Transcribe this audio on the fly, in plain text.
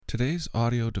Today's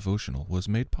audio devotional was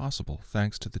made possible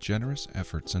thanks to the generous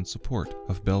efforts and support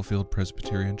of Bellefield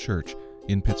Presbyterian Church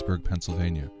in Pittsburgh,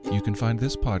 Pennsylvania. You can find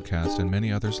this podcast and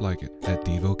many others like it at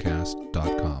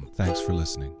Devocast.com. Thanks for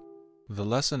listening. The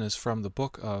lesson is from the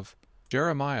book of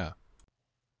Jeremiah.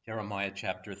 Jeremiah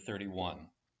chapter 31.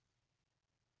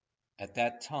 At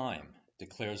that time,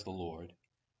 declares the Lord,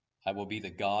 I will be the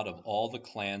God of all the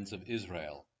clans of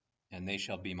Israel, and they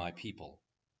shall be my people.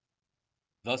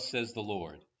 Thus says the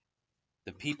Lord,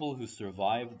 the people who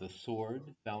survived the sword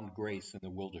found grace in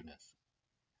the wilderness.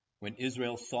 When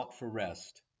Israel sought for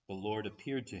rest, the Lord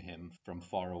appeared to him from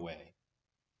far away.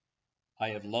 I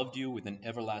have loved you with an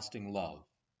everlasting love.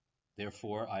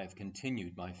 Therefore I have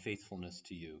continued my faithfulness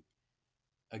to you.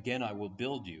 Again I will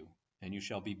build you, and you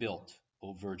shall be built,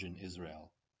 O virgin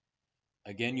Israel.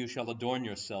 Again you shall adorn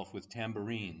yourself with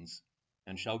tambourines,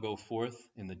 and shall go forth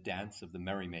in the dance of the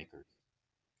merrymakers.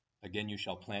 Again you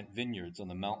shall plant vineyards on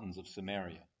the mountains of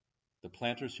Samaria. The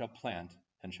planters shall plant,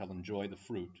 and shall enjoy the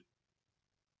fruit.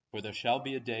 For there shall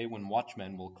be a day when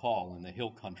watchmen will call in the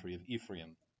hill country of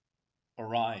Ephraim,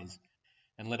 Arise,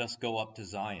 and let us go up to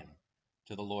Zion,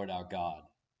 to the Lord our God.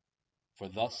 For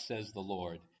thus says the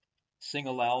Lord, Sing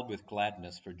aloud with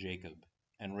gladness for Jacob,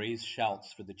 and raise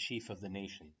shouts for the chief of the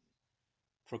nations.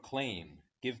 Proclaim,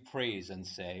 give praise, and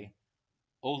say,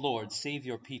 O Lord, save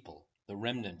your people, the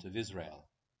remnant of Israel.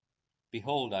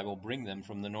 Behold, I will bring them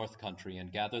from the north country,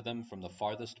 and gather them from the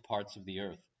farthest parts of the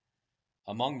earth.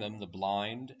 Among them the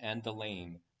blind and the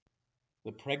lame,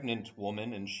 the pregnant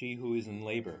woman and she who is in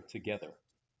labor together,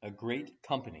 a great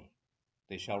company.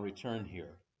 They shall return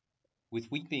here.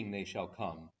 With weeping they shall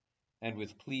come, and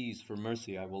with pleas for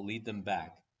mercy I will lead them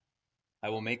back. I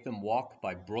will make them walk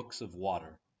by brooks of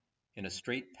water, in a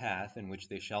straight path in which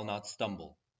they shall not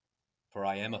stumble. For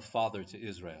I am a father to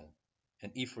Israel,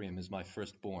 and Ephraim is my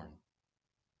firstborn.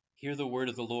 Hear the word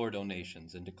of the Lord, O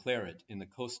nations, and declare it in the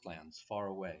coastlands far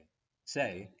away.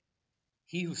 Say,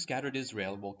 He who scattered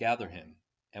Israel will gather him,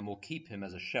 and will keep him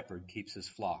as a shepherd keeps his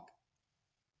flock.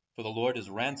 For the Lord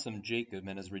has ransomed Jacob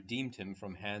and has redeemed him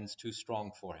from hands too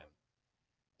strong for him.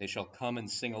 They shall come and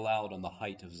sing aloud on the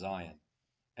height of Zion,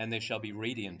 and they shall be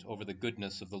radiant over the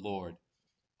goodness of the Lord,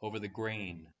 over the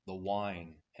grain, the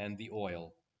wine, and the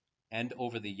oil, and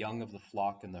over the young of the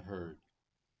flock and the herd.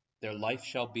 Their life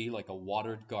shall be like a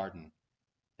watered garden,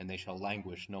 and they shall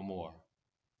languish no more.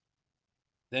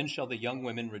 Then shall the young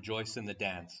women rejoice in the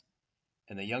dance,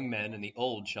 and the young men and the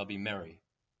old shall be merry.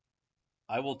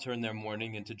 I will turn their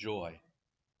mourning into joy.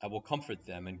 I will comfort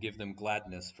them and give them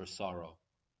gladness for sorrow.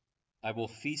 I will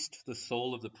feast the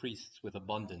soul of the priests with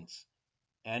abundance,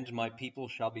 and my people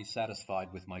shall be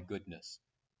satisfied with my goodness,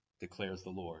 declares the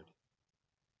Lord.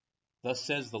 Thus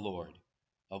says the Lord,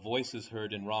 a voice is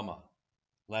heard in Ramah,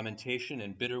 lamentation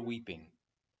and bitter weeping.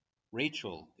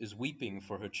 Rachel is weeping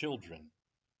for her children.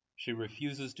 She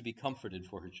refuses to be comforted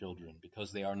for her children,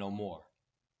 because they are no more.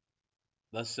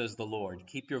 Thus says the Lord,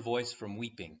 keep your voice from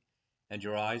weeping, and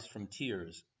your eyes from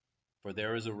tears, for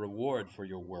there is a reward for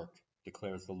your work,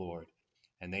 declares the Lord,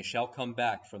 and they shall come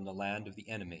back from the land of the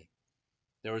enemy.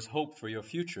 There is hope for your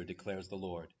future, declares the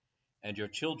Lord, and your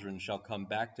children shall come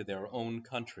back to their own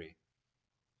country.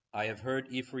 I have heard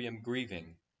Ephraim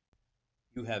grieving.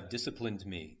 You have disciplined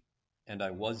me, and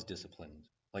I was disciplined,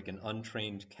 like an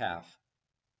untrained calf.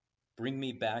 Bring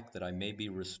me back that I may be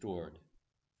restored,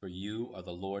 for you are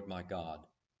the Lord my God.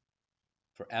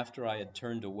 For after I had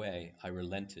turned away, I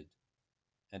relented,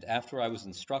 and after I was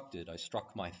instructed, I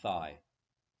struck my thigh.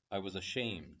 I was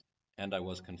ashamed, and I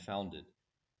was confounded,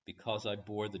 because I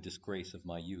bore the disgrace of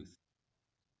my youth.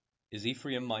 Is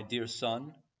Ephraim my dear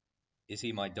son? Is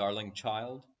he my darling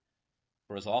child?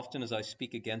 For as often as I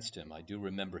speak against him, I do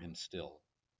remember him still.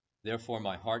 Therefore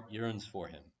my heart yearns for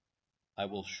him. I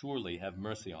will surely have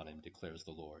mercy on him, declares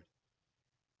the Lord.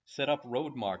 Set up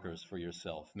road markers for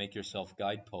yourself, make yourself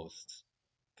guideposts.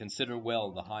 Consider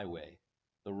well the highway,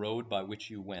 the road by which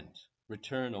you went.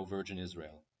 Return, O virgin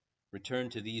Israel.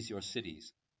 Return to these your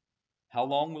cities. How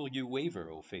long will you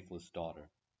waver, O faithless daughter?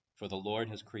 For the Lord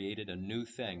has created a new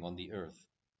thing on the earth.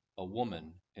 A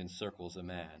woman encircles a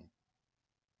man.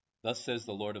 Thus says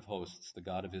the Lord of hosts, the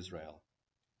God of Israel.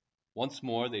 Once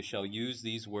more they shall use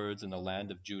these words in the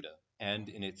land of Judah and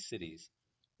in its cities,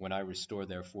 when I restore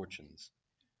their fortunes.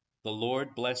 The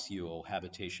Lord bless you, O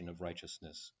habitation of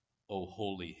righteousness, O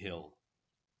holy hill.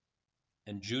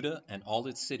 And Judah and all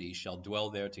its cities shall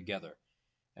dwell there together,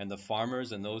 and the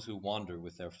farmers and those who wander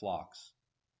with their flocks.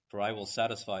 For I will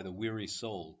satisfy the weary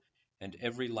soul, and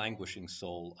every languishing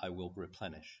soul I will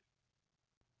replenish.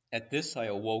 At this I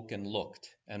awoke and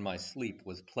looked, and my sleep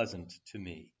was pleasant to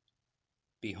me.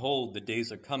 Behold, the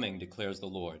days are coming, declares the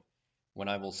Lord, when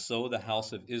I will sow the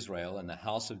house of Israel and the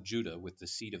house of Judah with the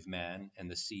seed of man and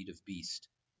the seed of beast.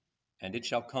 And it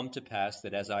shall come to pass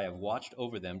that as I have watched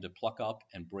over them to pluck up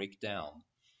and break down,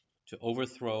 to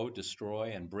overthrow,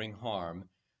 destroy, and bring harm,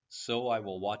 so I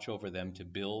will watch over them to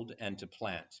build and to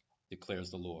plant,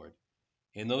 declares the Lord.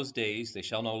 In those days they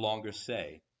shall no longer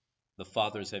say, the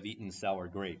fathers have eaten sour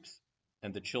grapes,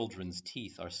 and the children's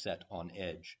teeth are set on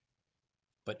edge.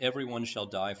 But everyone shall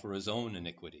die for his own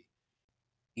iniquity.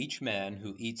 Each man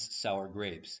who eats sour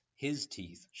grapes, his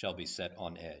teeth shall be set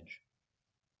on edge.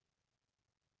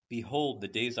 Behold, the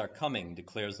days are coming,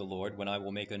 declares the Lord, when I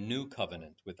will make a new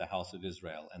covenant with the house of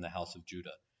Israel and the house of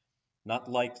Judah,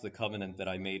 not like the covenant that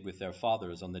I made with their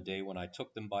fathers on the day when I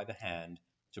took them by the hand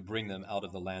to bring them out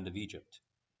of the land of Egypt,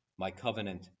 my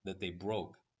covenant that they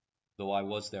broke, though I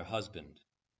was their husband,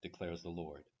 declares the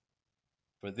Lord.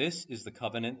 For this is the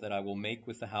covenant that I will make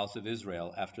with the house of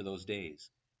Israel after those days,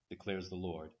 declares the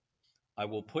Lord. I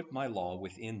will put my law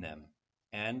within them,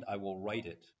 and I will write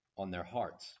it on their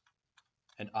hearts.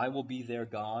 And I will be their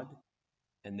God,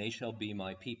 and they shall be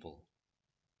my people.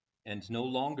 And no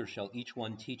longer shall each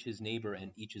one teach his neighbor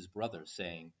and each his brother,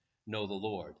 saying, Know the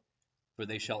Lord, for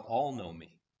they shall all know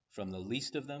me, from the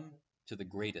least of them to the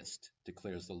greatest,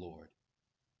 declares the Lord.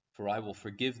 For I will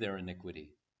forgive their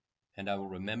iniquity, and I will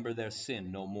remember their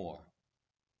sin no more.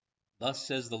 Thus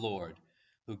says the Lord,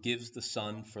 who gives the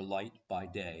sun for light by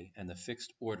day, and the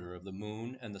fixed order of the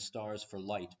moon and the stars for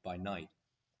light by night,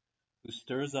 who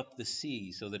stirs up the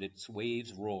sea so that its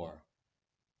waves roar.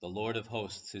 The Lord of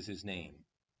hosts is his name.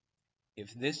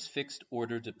 If this fixed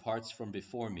order departs from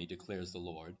before me, declares the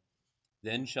Lord,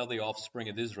 then shall the offspring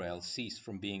of Israel cease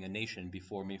from being a nation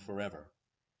before me forever.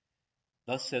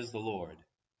 Thus says the Lord,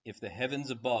 if the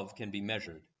heavens above can be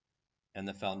measured, and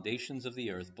the foundations of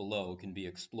the earth below can be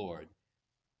explored,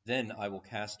 then I will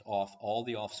cast off all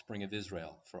the offspring of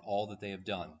Israel for all that they have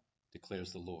done,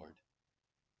 declares the Lord.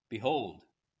 Behold,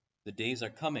 the days are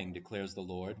coming, declares the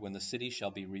Lord, when the city shall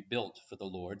be rebuilt for the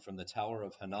Lord from the tower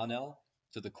of Hananel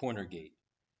to the corner gate,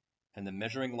 and the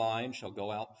measuring line shall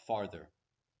go out farther,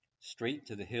 straight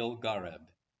to the hill Gareb,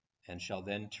 and shall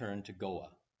then turn to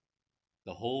Goah.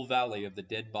 The whole valley of the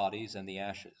dead bodies and the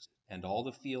ashes, and all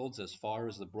the fields as far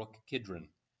as the brook Kidron,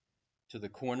 to the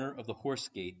corner of the horse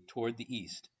gate toward the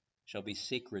east, shall be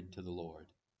sacred to the Lord.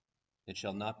 It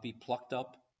shall not be plucked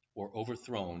up or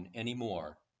overthrown any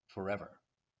more forever.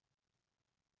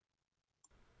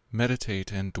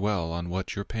 Meditate and dwell on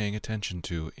what you're paying attention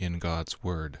to in God's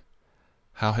Word.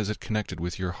 How has it connected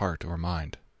with your heart or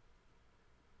mind?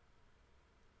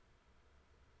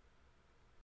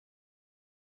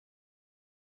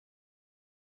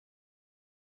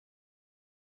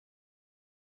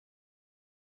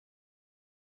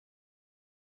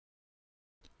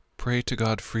 Pray to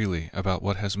God freely about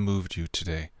what has moved you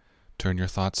today. Turn your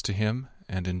thoughts to Him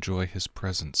and enjoy His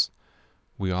presence.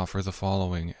 We offer the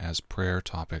following as prayer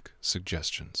topic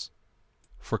suggestions.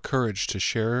 For courage to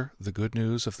share the good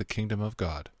news of the kingdom of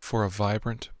God. For a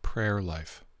vibrant prayer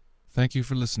life. Thank you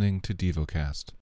for listening to Devocast.